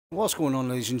What's going on,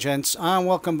 ladies and gents, and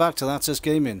welcome back to That's Us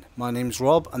Gaming. My name's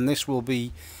Rob, and this will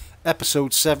be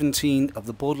episode 17 of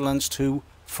the Borderlands 2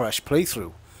 Fresh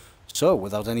Playthrough. So,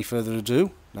 without any further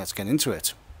ado, let's get into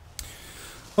it.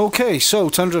 Okay, so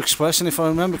Tundra Express, and if I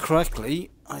remember correctly,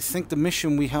 I think the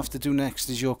mission we have to do next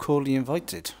is You're Cordially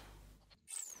Invited.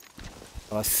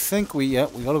 But I think we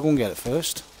gotta go and get it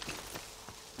first.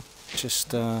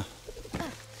 Just,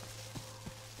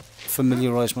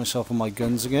 familiarise myself with my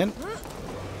guns again.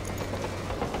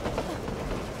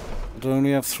 Do I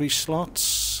only have 3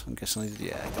 slots? I'm guessing I did,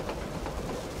 yeah.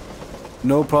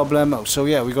 No problemo. So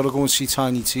yeah, we got to go and see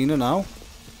Tiny Tina now.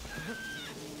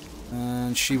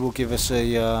 And she will give us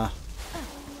a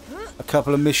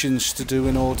couple of missions to do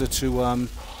in order to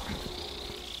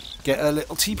get a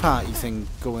little tea party thing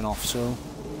going off, so...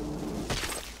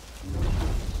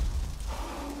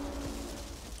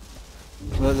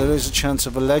 Well, there is a chance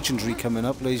of a legendary coming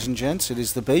up, ladies and gents. It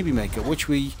is the Baby Maker, which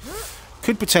we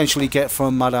could potentially get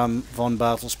from Madame von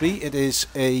Bartlesby. It is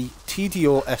a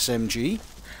TDR SMG,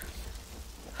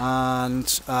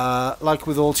 and like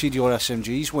with all TDR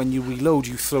SMGs, when you reload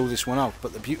you throw this one out,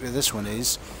 but the beauty of this one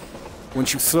is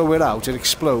once you throw it out it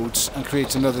explodes and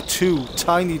creates another 2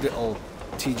 tiny little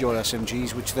TDR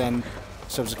SMGs, which then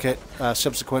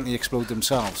subsequently explode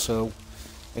themselves. So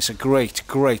it's a great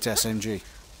SMG.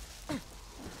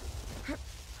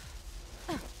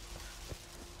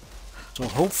 So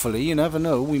hopefully, you never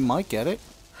know, we might get it.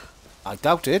 I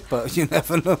doubt it, but you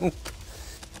never know.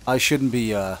 I shouldn't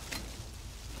be a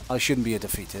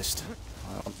defeatist.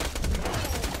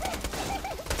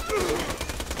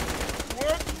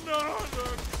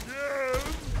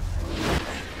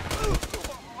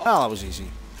 Oh, that was easy.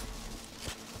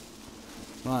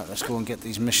 Right, let's go and get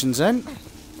these missions in.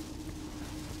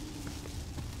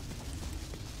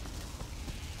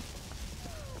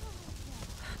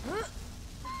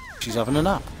 She's having a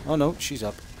nap. Oh no, she's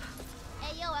up.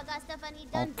 Hey, yo, I got stuff I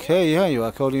need done. Okay, yeah, you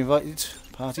are cordially invited.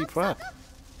 Party prep.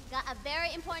 Got a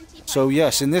very important tea So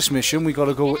yes, in this mission we got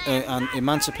to go and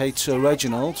emancipate Sir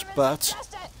Reginald, but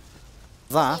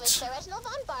that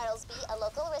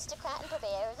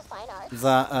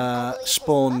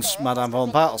spawns Madame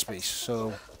von Bartlesby.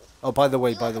 So, oh, by the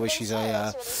way, she's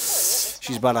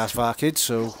badass Varkid,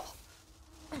 so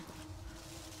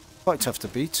quite tough to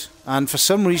beat. And for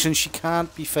some reason she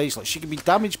can't be phase locked. She can be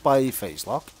damaged by a phase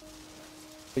lock,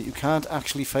 but you can't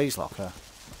actually phase lock her.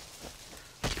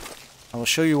 I will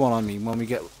show you what I mean when we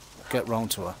get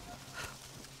round to her.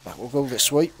 Right, we'll go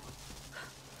this way.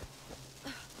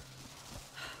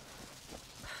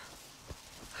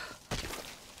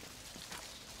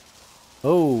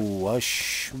 Oh, I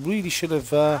really should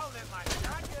have... There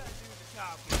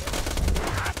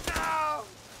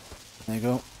you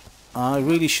go. I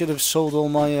really should have sold all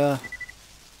my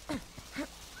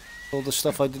all the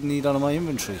stuff I didn't need out of my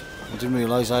inventory. I didn't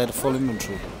realise I had a full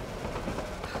inventory.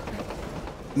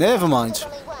 Never mind.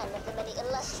 Only one of the many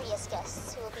illustrious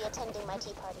guests who will be attending my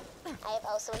tea party. I have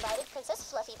also invited Princess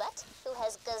Fluffy Butt, who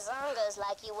has gazongas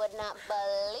like you would not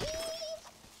believe.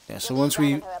 Yeah, so once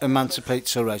we emancipate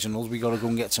Sir Reginald, we got to go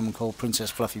and get someone called Princess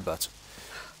Fluffy Butt,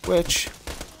 which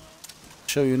I'll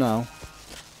show you now.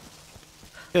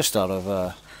 Just out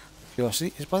of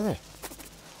curiosity, is by there.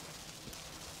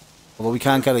 Although we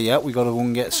can't get it yet, we got to go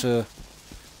and get Sir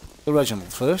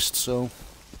Reginald first. So.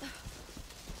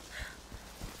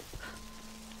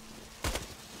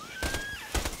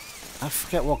 I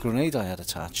forget what grenade I had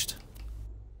attached.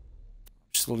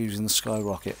 Still using the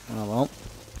skyrocket. Oh well.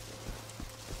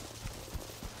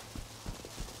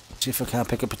 See if I can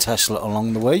pick up a Tesla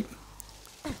along the way.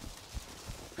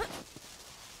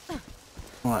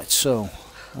 Right, so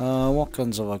what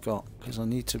guns have I got? Because I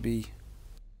need to be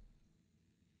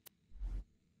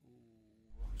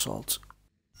salt.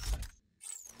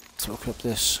 Let's look up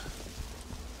this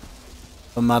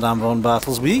for Madame von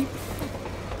Bartlesby.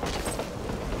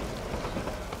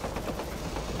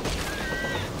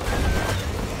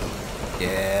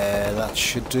 Yeah, that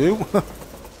should do.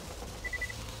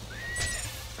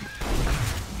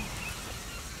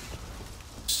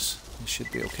 This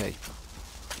should be okay.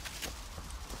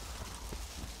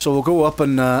 So we'll go up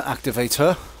and activate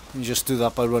her. You just do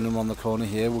that by running around the corner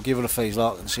here. We'll give her a phase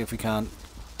lock and see if we can't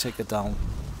take her down.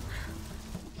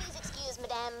 Please excuse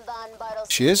Madame von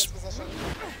Bartlesby's She is? disposition.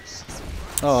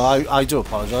 Oh, I do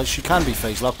apologise. She can be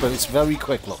phase locked, but it's very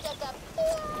quick look.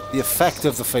 The effect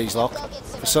of the phase lock,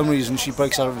 for some reason, she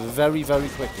breaks out of it very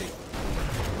quickly.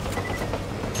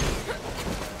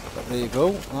 But there you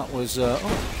go. That was... oh.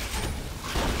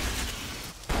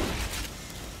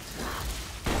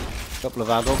 A couple of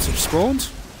adults have spawned.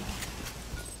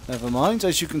 Never mind.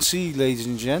 As you can see, ladies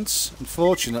and gents,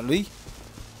 unfortunately,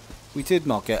 we did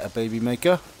not get a baby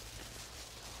maker,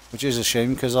 which is a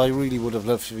shame because I really would have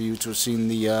loved for you to have seen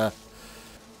the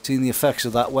effects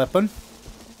of that weapon.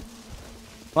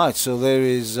 Right, so there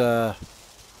is Sir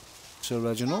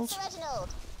Reginald. Sir Reginald.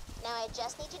 Now I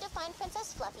just need you to find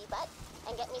Princess Fluffy Butt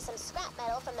and get me some scrap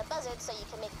metal from the buzzards so you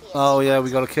can make the. Oh yeah, we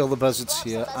got to kill the buzzards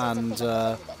here, and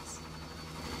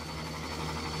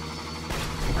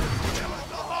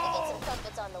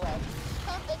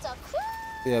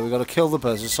yeah, we got to kill the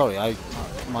buzzards. Sorry,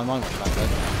 my mind went back there.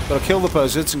 Got to kill the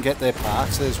buzzards and get their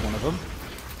parts. There's one of them.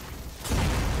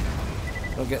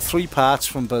 Got to get 3 parts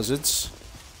from buzzards,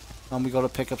 and we got to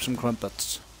pick up some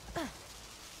crumpets.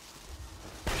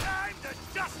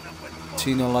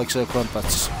 Tina likes her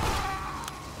crumpets.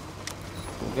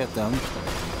 We'll get them.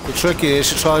 The trick here is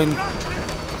to try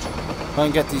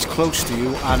and get these close to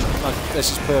you, and like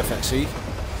this is perfect. See.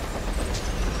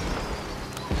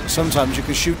 Sometimes you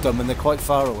can shoot them when they're quite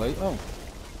far away. Oh,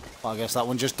 well, I guess that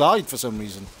one just died for some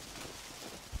reason.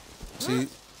 See,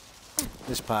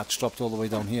 this part's dropped all the way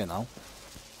down here now.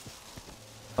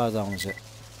 How far down is it?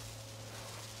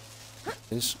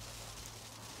 It is.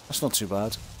 That's not too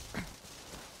bad.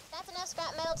 That's enough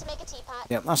scrap metal to make a teapot.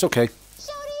 Yeah, that's okay.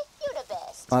 Shorty, you the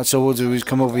best. Alright, so what we'll do is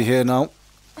come over here now.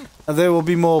 And there will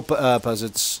be more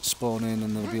buzzards spawning,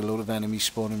 and there'll be a load of enemies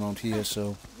spawning around here,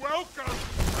 so... Welcome.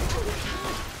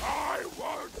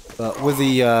 But with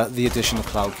the addition of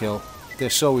Cloud Kill, they're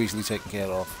so easily taken care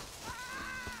of.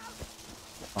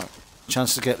 Right.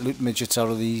 Chance to get loot midgets out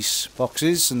of these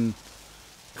boxes and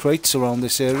crates around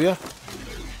this area.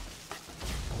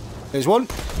 There's one.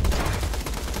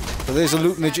 So there's a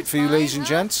loot midget for you, ladies and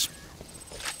gents.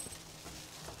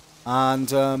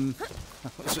 And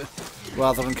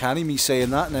rather uncanny me saying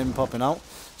that and then popping out.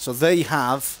 So they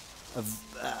have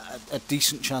a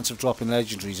decent chance of dropping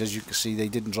legendaries. As you can see, they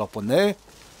didn't drop one there.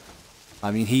 I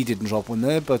mean, he didn't drop one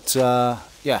there, but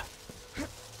yeah.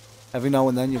 Every now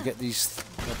and then you'll get these,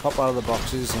 they'll pop out of the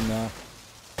boxes and...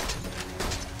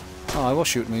 Oh, I was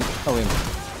shooting me. Oh, him.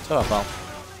 Shut up, pal.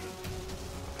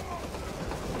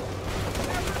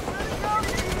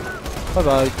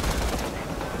 Bye-bye.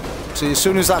 See, as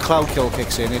soon as that Cloud Kill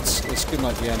kicks in, it's good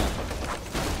like Vienna.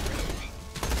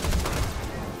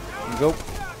 There you go.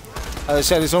 As I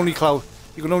said, it's only Cloud...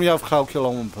 You can only have Cloud Kill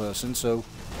on one person, so...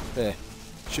 There.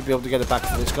 Should be able to get it back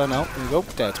to this guy now. There you go,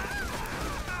 dead.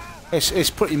 It's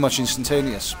pretty much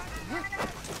instantaneous.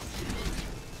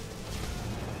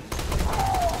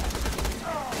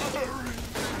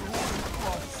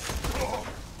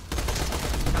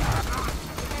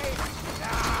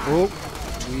 Oh,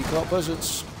 we got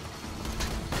buzzards.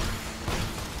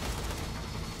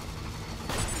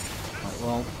 Right,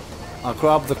 well, I'll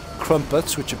grab the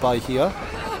crumpets, which are by here.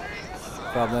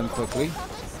 Grab them quickly.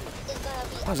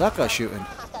 How's that guy shooting?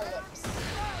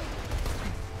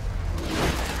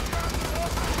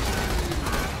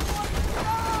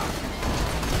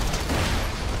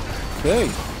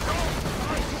 Okay.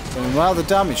 Doing rather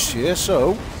damaged here,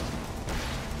 so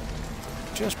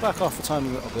just back off a tiny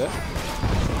little bit.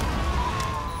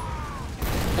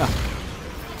 Yeah.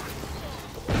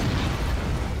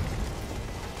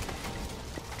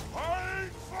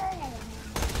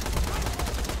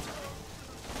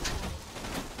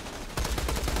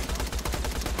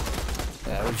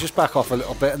 Yeah, we'll just back off a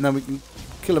little bit and then we can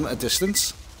kill him at a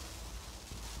distance.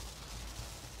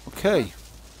 Okay.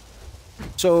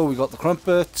 So we got the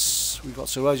crumpets, we got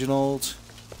Sir Reginald.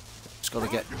 Just got to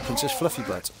get Princess Fluffy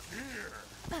Butt.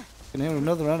 Can hear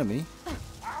another enemy.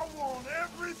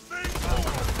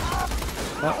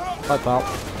 Oh, hi, pal.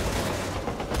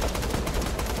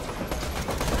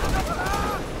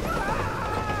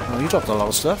 Oh, you dropped a lot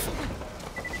of stuff.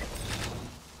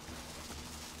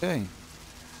 Okay.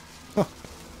 Huh.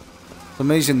 It's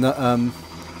amazing that I'm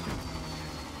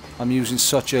using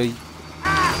such a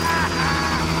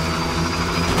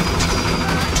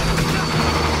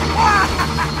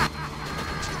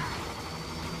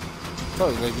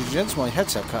sorry, ladies and gents, my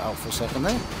headset cut out for a second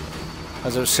there.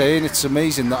 As I was saying, it's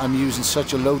amazing that I'm using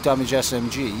such a low damage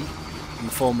SMG in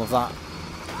the form of that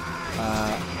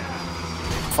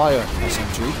fire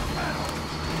SMG.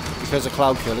 Because of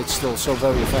Cloud Kill, it's still so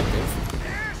very effective.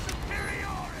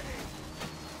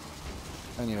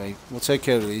 Anyway, we'll take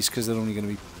care of these because they're only going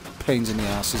to be pains in the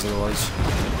asses otherwise.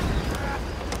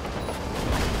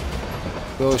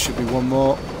 There should be one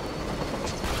more.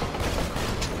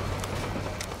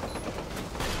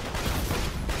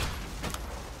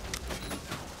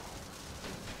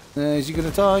 Is he going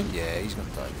to die? Yeah, he's going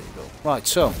to die. There you go. Right,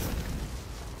 so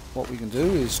what we can do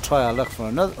is try our luck for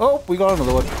another. Oh, we got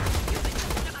another one.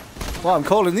 Well, I'm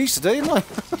calling these today, aren't I?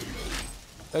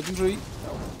 Legendary.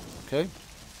 Okay.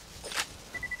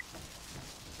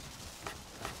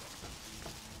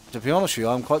 To be honest with you,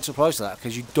 I'm quite surprised at that,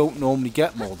 because you don't normally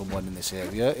get more than one in this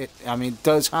area. I mean, it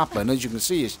does happen, as you can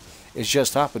see, it's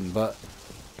just happened, but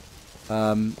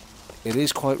it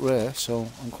is quite rare, so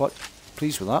I'm quite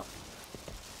pleased with that.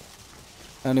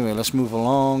 Anyway, let's move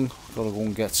along. Gotta go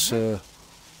and get Sir...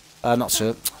 not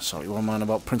Sir, sorry, what am I on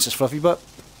about? Princess Fluffy Butt.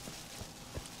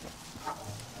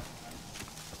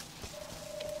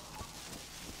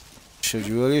 Showed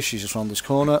you earlier, she's just around this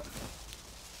corner.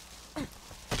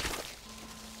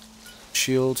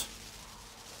 Shield.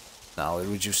 Now it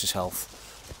reduces health.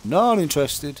 Not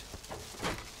interested.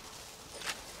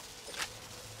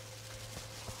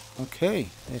 Okay,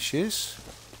 there she is.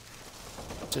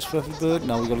 Just Fluffy Bird.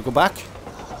 Now we gotta go back.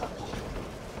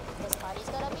 This party's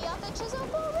gonna be off the chisel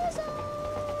for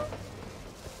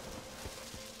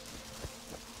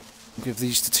Give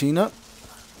these to Tina.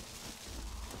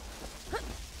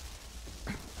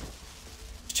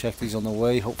 Check these on the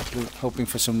way. Hoping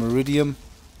for some iridium.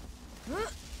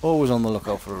 Always on the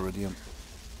lookout for iridium.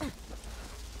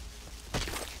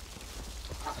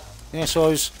 Yeah, so I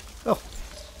was... Oh.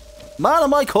 Man,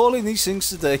 am I calling these things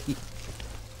today.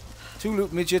 2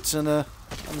 loot midgets and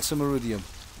some iridium.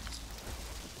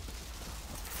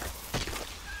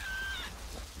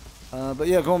 But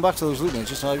yeah, going back to those loot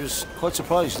midgets, I was quite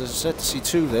surprised, as I said, to see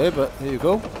 2 there, but there you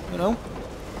go, you know.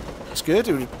 It's good.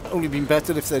 It would have only been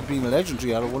better if there'd been a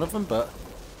legendary out of one of them, but...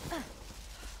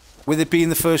 With it being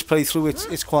the first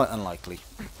playthrough, it's quite unlikely.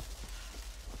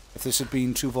 If this had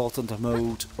been True Vault Hunter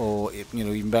mode, or you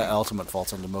know, even better Ultimate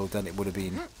Vault Hunter mode, then it would have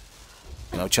been,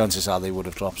 you know, chances are they would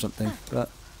have dropped something.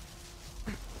 But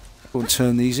go and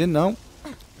turn these in now.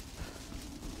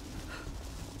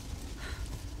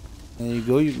 There you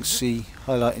go. You can see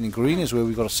highlighting in green is where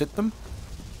we've got to sit them.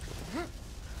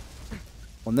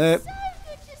 One there.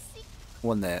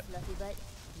 One there.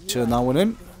 Turn that one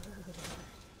in.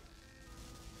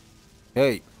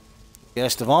 Okay,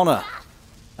 guest of honour.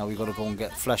 Now we've got to go and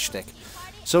get Flesh Stick.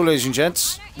 So, ladies and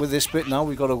gents, with this bit now,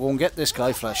 we've got to go and get this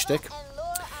guy Flesh Stick.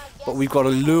 But we've got to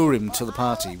lure him to the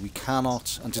party. We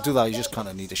cannot, and to do that you just kind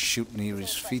of need to shoot near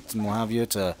his feet and what have you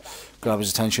to grab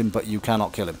his attention, but you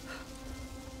cannot kill him.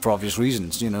 For obvious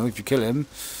reasons, you know, if you kill him,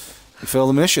 you fail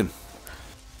the mission.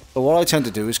 So what I tend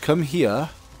to do is come here,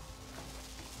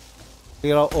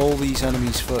 clear out all these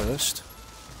enemies first.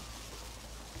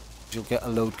 You'll get a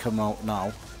load come out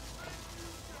now.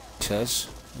 He says.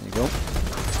 There you go.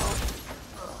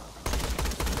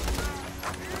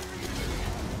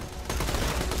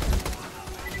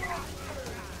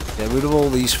 Get rid of all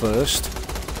these first.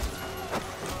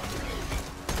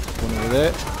 One over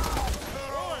there.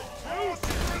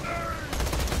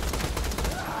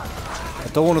 I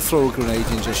don't want to throw a grenade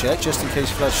in just yet, just in case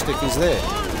Flesh Stick is there.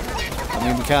 I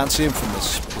mean, we can't see him from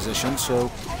this position, so...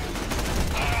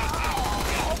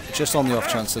 Just on the off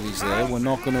chance that he's there, we're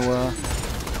not going to... Oh,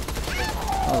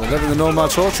 we're letting the Nomad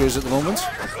Torturers at the moment.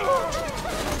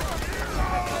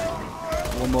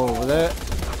 One more over there.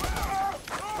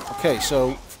 Okay,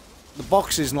 so the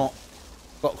box is not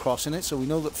got a cross in it, so we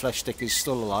know that Flesh Stick is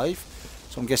still alive.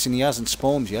 So I'm guessing he hasn't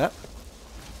spawned yet.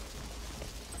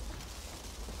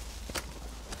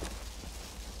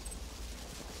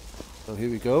 So here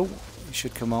we go. He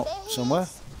should come out somewhere.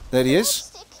 There he is.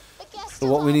 So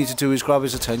what we need to do is grab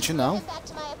his attention now.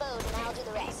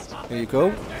 There you go.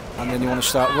 And then you want to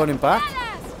start running back.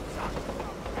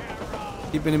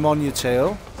 Keeping him on your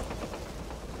tail.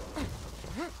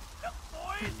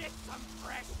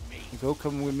 There you go,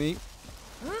 come with me.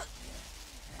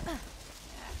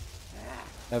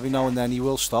 Every now and then he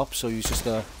will stop, so you just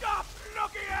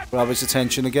grab his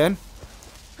attention again.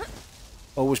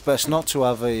 Always best not to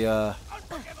have a...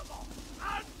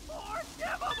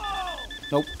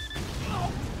 Nope.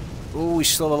 Oh, he's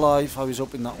still alive. I was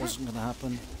hoping that wasn't going to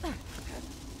happen.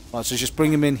 Right, so just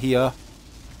bring him in here.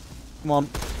 Come on.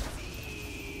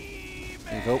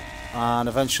 There you go. And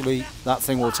eventually that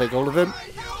thing will take hold of him.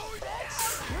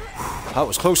 That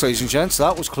was close, ladies and gents.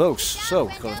 That was close. So,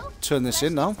 we've got to turn this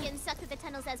in now.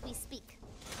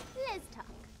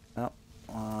 No,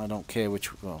 I don't care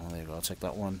which... Well, there you go. I'll take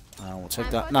that one. We'll take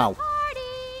that now.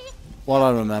 While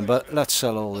I remember, let's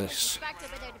sell all this.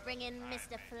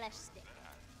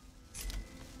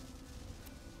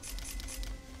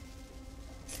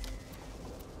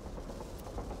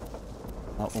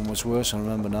 That one was worse, I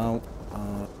remember now.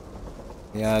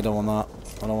 Yeah, I don't want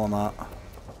that. I don't want that.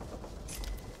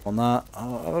 On that.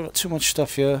 Oh, I've got too much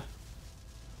stuff here.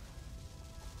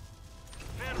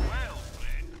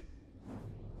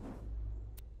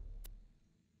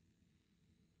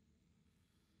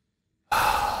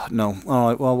 No.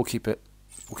 Alright, well, we'll keep it.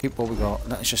 We'll keep what we got.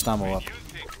 Let's just ammo up.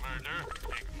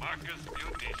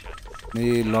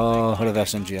 Me lot of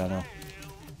SMG ammo.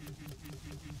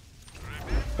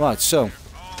 Right, so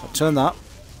I'll turn that,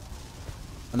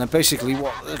 and then basically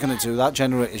what they're going to do, that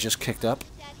generator is just kicked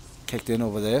in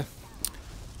over there.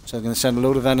 So they're going to send a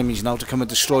load of enemies now to come and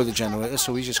destroy the generator,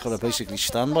 so we just got to basically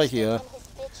stand by here,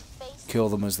 kill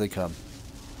them as they come.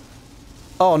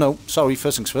 Oh no, sorry,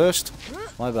 first things first.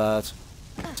 My bad.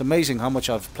 It's amazing how much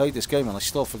I've played this game and I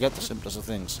still forget the simplest of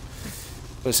things.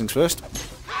 First things first,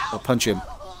 I'll punch him.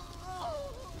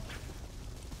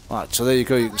 Right, so there you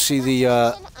go, you can see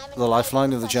the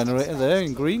lifeline of the generator there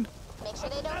in green.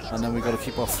 And then we've got to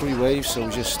keep our 3 waves, so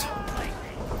we just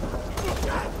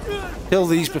kill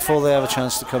these before they have a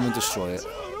chance to come and destroy it.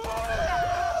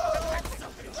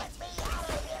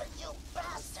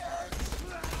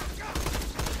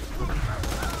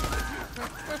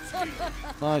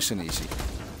 Nice and easy.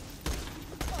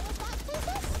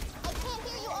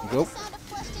 There we go.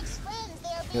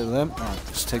 Get them. Right,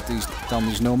 let's take these down,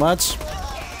 these nomads.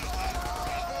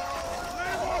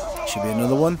 Should be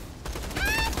another one.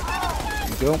 There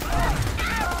you go.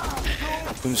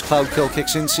 When this cloud kill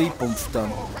kicks in, see, boom,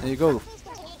 done. There you go.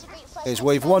 There's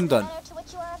wave 1 done.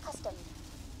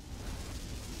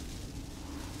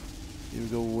 Here we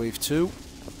go, wave 2.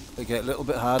 They get a little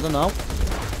bit harder now.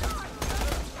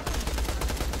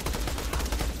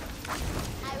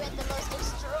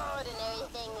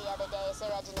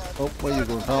 Oh, where are you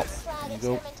going, pal? There you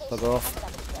go. Bug off.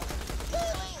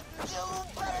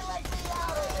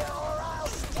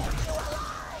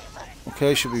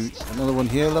 Okay, should be another one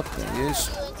here. Look, there he is.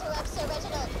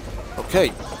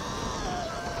 Okay.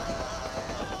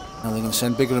 Now they're going to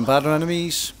send bigger and badder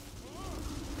enemies.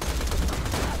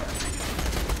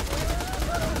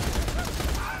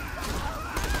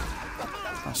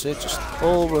 That's it. Just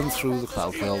all run through the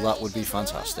cloud kill. That would be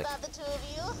fantastic.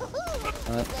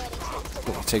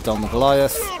 Take down the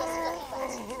Goliath.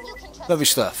 Lovely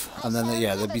stuff. And then,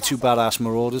 yeah, there'll be 2 badass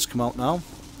marauders come out now.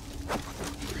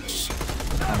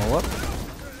 Ammo up.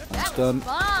 That's done.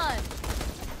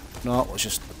 No, let's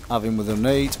just have him with a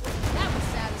nade.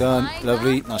 Done.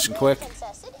 Lovely. Nice and quick.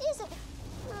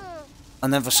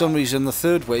 And then for some reason the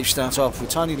 3rd wave starts off with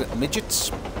tiny little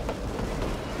midgets.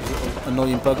 Little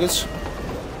annoying buggers.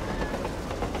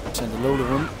 Send a load of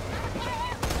them.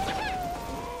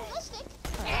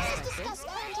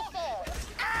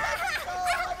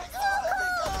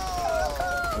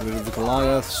 Rid of the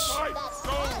Goliaths.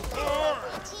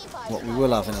 What we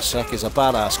will have in a sec is a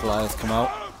badass Goliath come out.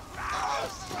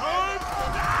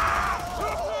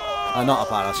 Not a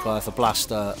badass Goliath, a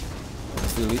blaster.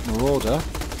 It's the elite marauder.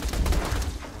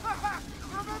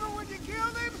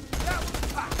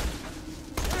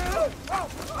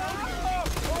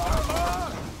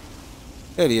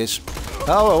 There he is.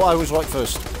 Oh, I was right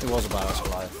first. It was a badass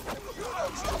Goliath.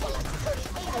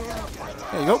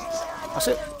 There you go. That's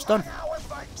it. It's done.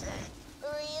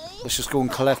 Let's just go and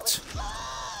collect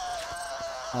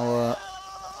our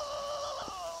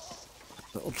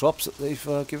little drops that they've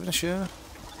given us here.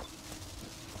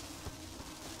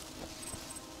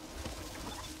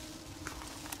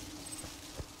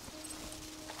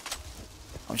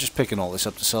 I'm just picking all this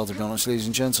up to sell, to be honest, ladies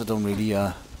and gents. I don't really,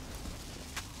 I'm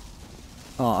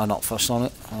not fussed on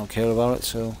it. I don't care about it,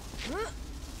 so.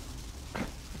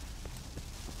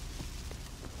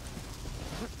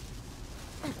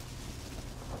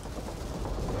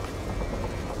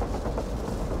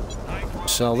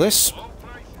 Sell this.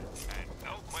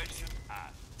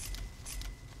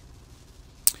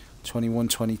 21,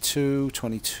 22,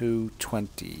 22,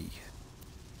 20.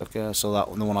 Okay, so that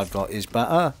one, the one I've got is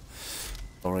better.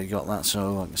 Already got that,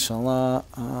 so I can sell that,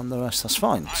 and the rest that's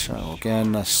fine. So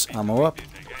again, let's ammo up.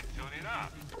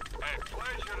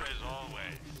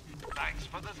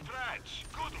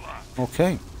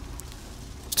 Okay.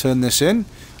 Let's turn this in.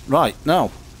 Right,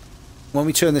 now. When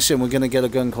we turn this in, we're going to get a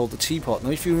gun called the Teapot.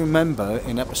 Now, if you remember,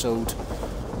 in episode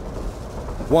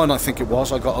 1, I think it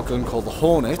was, I got a gun called the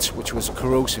Hornet, which was a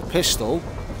corrosive pistol.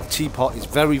 The Teapot is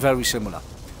very, very similar.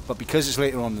 But because it's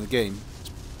later on in the game,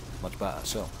 it's much better,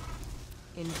 so.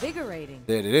 Invigorating.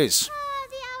 There it is.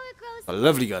 The hour grows. A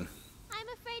lovely gun. I'm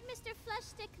afraid Mr.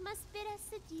 Flushstick must bid us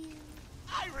adieu.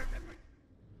 I remember.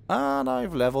 And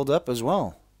I've leveled up as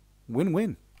well.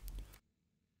 Win-win.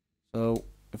 So,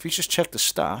 if you just check the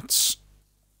stats,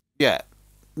 yeah,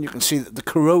 you can see that the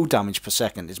corrode damage per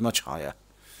second is much higher.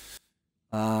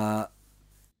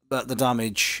 But the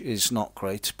damage is not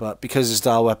great. But because it's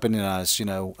our weapon, it has, you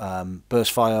know,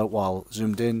 burst fire while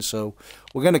zoomed in. So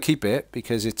we're going to keep it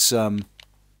because it's... do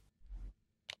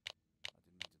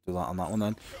that on that one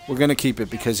then. We're going to keep it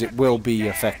because it will be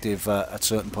effective at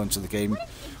certain points of the game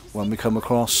when we come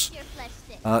across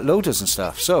loaders and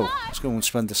stuff. So let's go and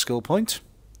spend the skill point.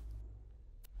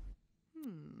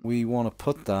 We want to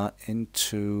put that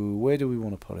into... Where do we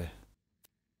want to put it?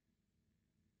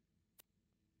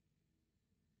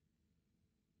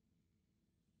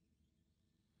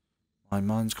 My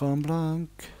mind's gone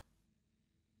blank.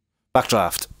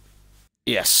 Backdraft.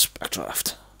 Yes,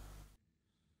 backdraft.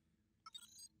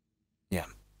 Yeah.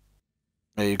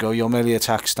 There you go. Your melee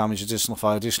attacks damage additional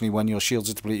fire. Additionally, when your shields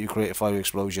are depleted, you create a fire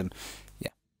explosion.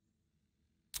 Yeah.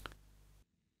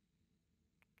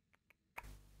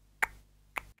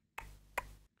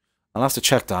 I'll have to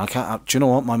check that. I can't. Do you know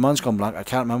what? My mind's gone blank. I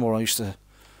can't remember what I used to.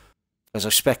 I was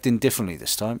expecting differently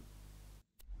this time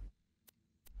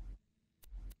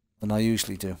than I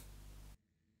usually do.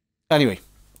 Anyway.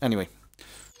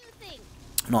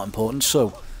 Not important. So,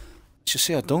 let's just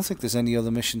see. I don't think there's any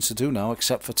other missions to do now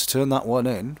except for to turn that one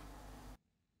in.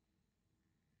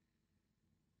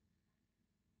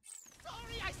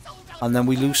 And then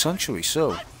we lose Sanctuary.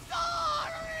 So,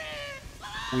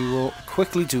 we will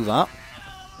quickly do that.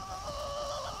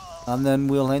 And then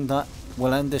we'll end that.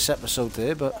 We'll end this episode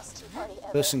there. But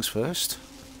first things first.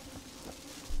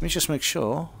 Let me just make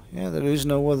sure. Yeah, there is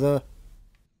no other.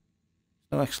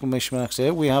 No exclamation marks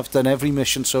here. We have done every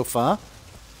mission so far.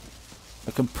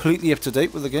 We're completely up to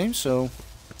date with the game, so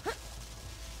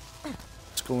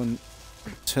let's go and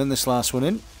turn this last one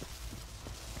in.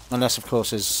 Unless, of course,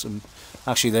 there's some...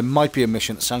 Actually, there might be a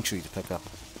mission at Sanctuary to pick up.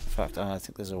 In fact, I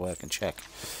think there's a way I can check.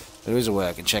 There is a way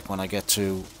I can check when I get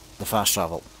to the fast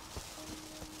travel.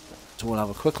 So we'll have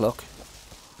a quick look.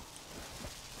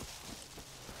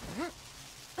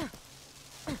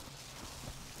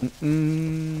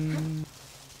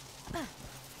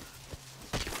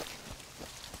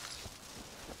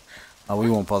 Oh, we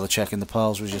won't bother checking the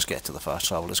piles, we'll just get to the fast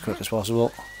travel as quick as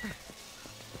possible.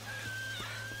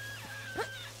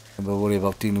 And we'll worry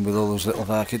about dealing with all those little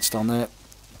varkids down there.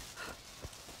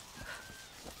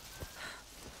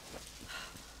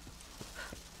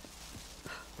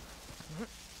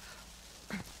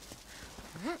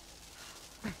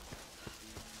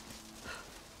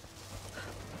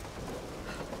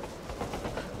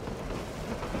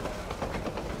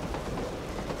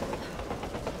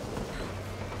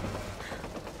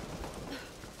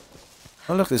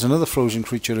 Oh look, there's another frozen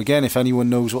creature again. If anyone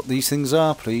knows what these things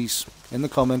are, please, in the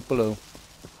comment below.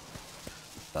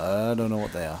 I don't know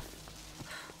what they are.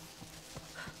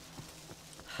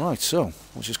 Right, so,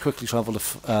 we'll just quickly travel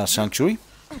to Sanctuary.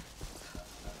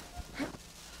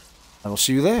 I will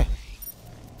see you there.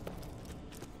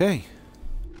 Okay.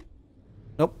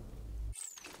 Nope.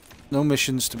 No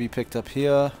missions to be picked up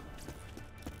here.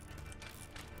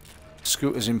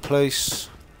 Scooter's in place.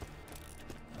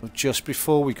 Just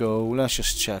before we go, let's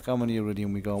just check how many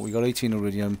iridium we got. We got 18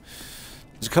 iridium.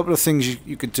 There's a couple of things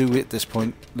you could do at this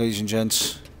point, ladies and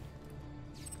gents,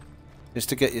 just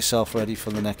to get yourself ready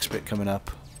for the next bit coming up.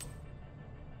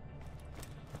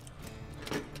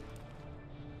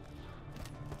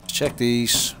 Let's check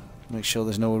these, make sure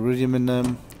there's no iridium in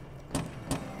them.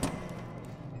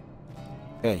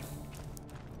 Okay.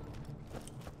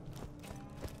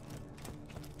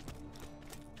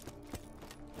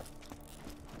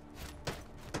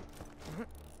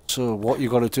 So what you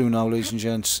got to do now, ladies and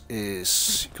gents,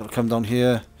 is you've got to come down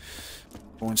here,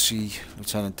 go and see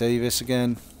Lieutenant Davis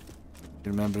again.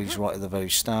 You remember he's right at the very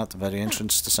start, the very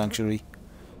entrance to Sanctuary.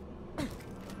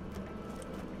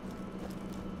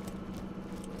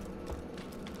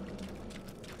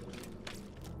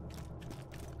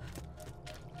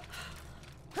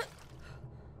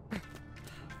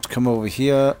 Let's come over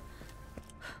here,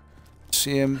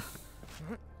 see him.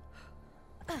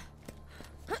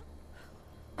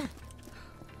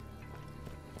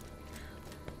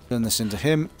 Turn this into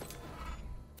him.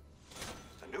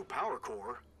 The new power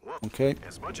core. Well, okay.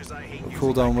 As much as I hate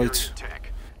cooldown rate.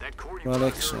 That core you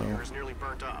relic, brought so earlier is nearly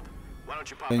burnt up. Why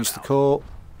don't you pop change it the out? core.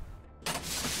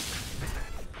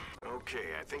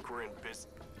 Okay, I think we're in business.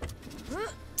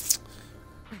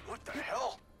 What the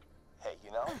hell? Hey,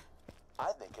 you know,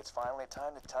 I think it's finally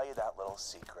time to tell you that little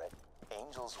secret.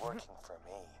 Angel's working for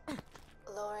me.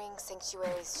 Lowering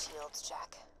Sanctuary's shields,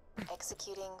 Jack.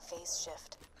 Executing phase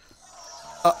shift.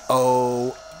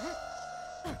 Uh-oh.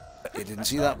 You didn't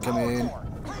see that coming.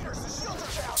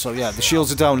 So yeah, the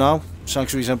shields are down now.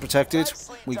 Sanctuary's unprotected.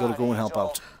 We gotta go and help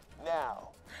out. Now,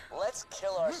 let's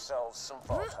kill ourselves some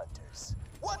vault hunters.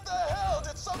 What the hell?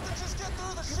 Did something just get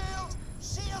through the shield?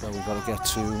 So we gotta get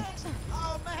to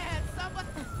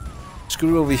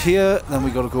screw over here, then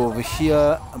we gotta go over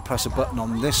here and press a button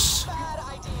on this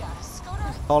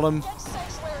column.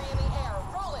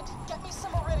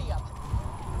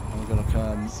 And we're gonna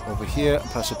come over here and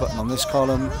press a button on this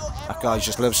column. That guy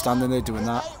just lives standing there doing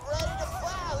that.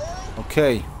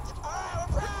 Okay.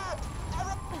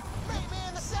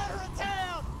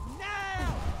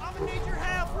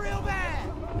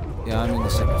 Yeah, I'm in the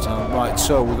center of town. Right,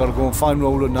 so we've got to go and find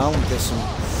Roland now and get some...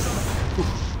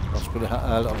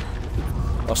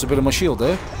 Lost a bit of my shield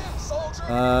there.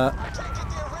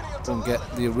 Don't get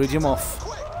the iridium off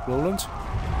Roland.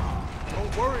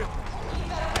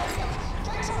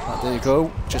 Right, there you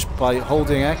go. Just by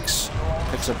holding X,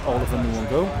 picks up all of them in one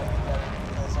go.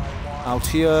 Out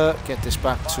here, get this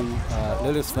back to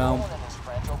Lilith now.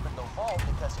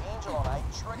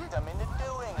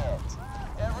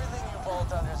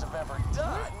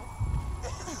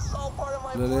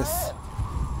 Lilith.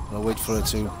 I'll wait for her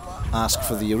to ask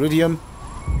for the iridium.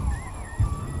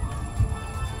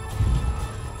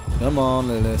 Come on,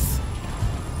 Lilith.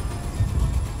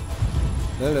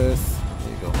 Lilith.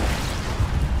 There you go.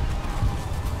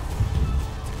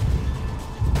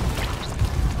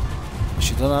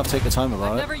 She doesn't have to take her time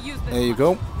about it. There you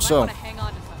go. So, and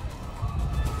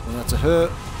that's to her.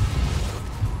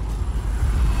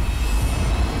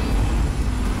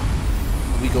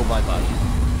 We go bye-bye.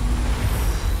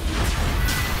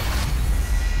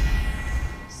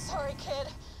 Sorry, kid.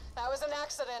 That was an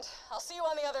accident. I'll see you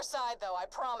on the other side, though, I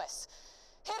promise.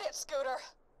 Hit it, Scooter!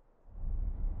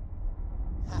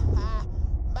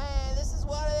 Man, this is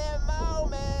one of them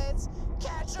moments.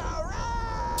 Catch a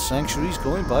ride! Sanctuary's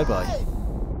going bye-bye.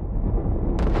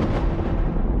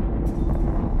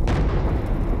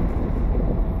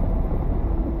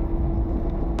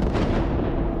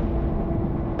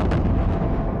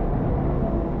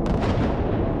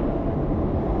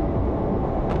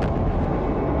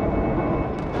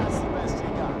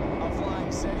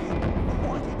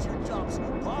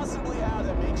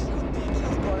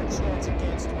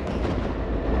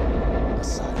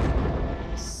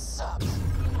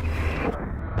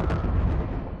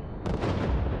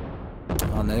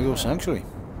 And there goes Sanctuary.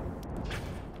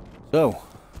 So,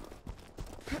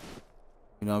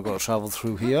 we now got to travel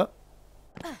through here.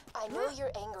 I know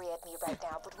you're angry at me right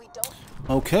now, but we don't...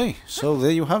 Okay, so there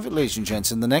you have it, ladies and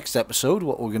gents. In the next episode,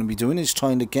 what we're going to be doing is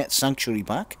trying to get Sanctuary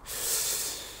back.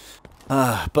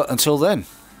 But until then,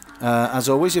 as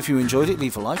always, if you enjoyed it,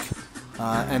 leave a like.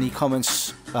 Any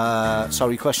comments,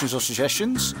 questions or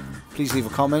suggestions, please leave a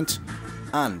comment.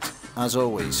 And, as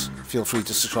always, feel free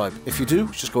to subscribe. If you do,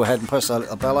 just go ahead and press that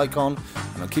little bell icon,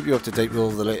 and I'll keep you up to date with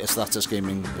all the latest That's Us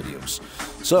Gaming videos.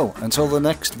 So, until the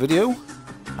next video,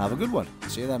 have a good one.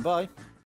 See you then, bye.